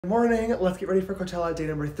Good morning, let's get ready for Coachella day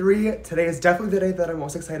number 3. Today is definitely the day that I'm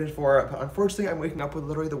most excited for, but unfortunately I'm waking up with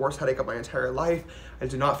literally the worst headache of my entire life. I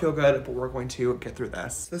do not feel good, but we're going to get through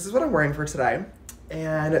this. This is what I'm wearing for today.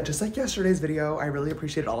 And just like yesterday's video, I really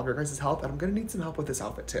appreciated all of your guys' help, and I'm gonna need some help with this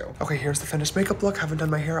outfit too. Okay, here's the finished makeup look. Haven't done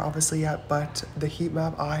my hair obviously yet, but the heat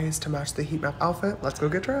map eyes to match the heat map outfit. Let's go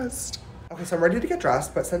get dressed. Okay, so I'm ready to get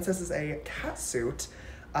dressed, but since this is a cat suit,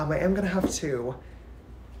 I am gonna have to,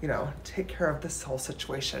 you know, take care of this whole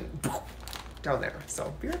situation down there.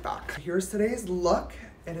 So be right back. Here's today's look.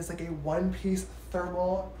 It is like a one-piece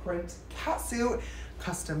thermal print catsuit,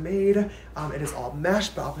 custom made. It is all mesh,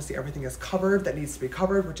 but obviously everything is covered that needs to be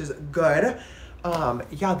covered, which is good.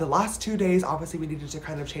 Yeah, the last 2 days, obviously we needed to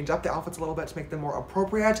kind of change up the outfits a little bit to make them more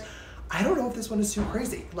appropriate. I don't know if this one is too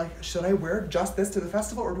crazy. Like, should I wear just this to the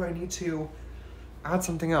festival, or do I need to add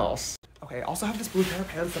something else? Okay, I also have this blue pair of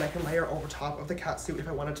pants that I can layer over top of the catsuit if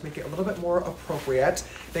I wanted to make it a little bit more appropriate.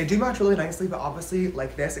 They do match really nicely, but obviously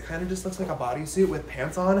like this, it kind of just looks like a bodysuit with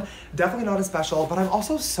pants on. Definitely not as special, but I'm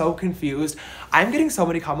also so confused. I'm getting so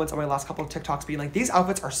many comments on my last couple of TikToks being like, these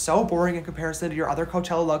outfits are so boring in comparison to your other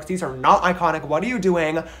Coachella looks. These are not iconic. What are you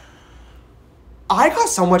doing? I got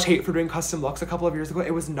so much hate for doing custom looks a couple of years ago.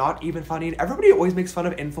 It was not even funny. And everybody always makes fun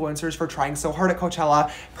of influencers for trying so hard at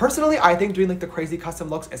Coachella. Personally, I think doing like the crazy custom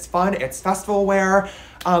looks is fun. It's festival wear.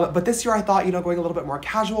 But this year I thought, you know, going a little bit more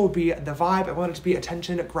casual would be the vibe. I wanted to be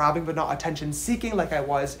attention grabbing, but not attention seeking like I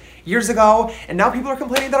was years ago. And now people are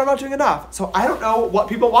complaining that I'm not doing enough. So I don't know what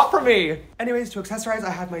people want from me. Anyways, to accessorize, I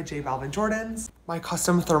have my J Balvin Jordans, my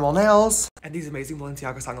custom thermal nails, and these amazing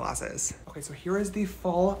Balenciaga sunglasses. Okay, so here is the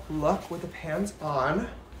full look with the pants on.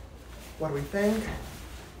 What do we think?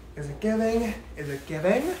 Is it giving? Is it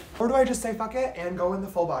giving? Or do I just say fuck it and go in the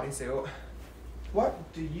full bodysuit?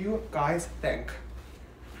 What do you guys think?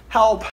 Help!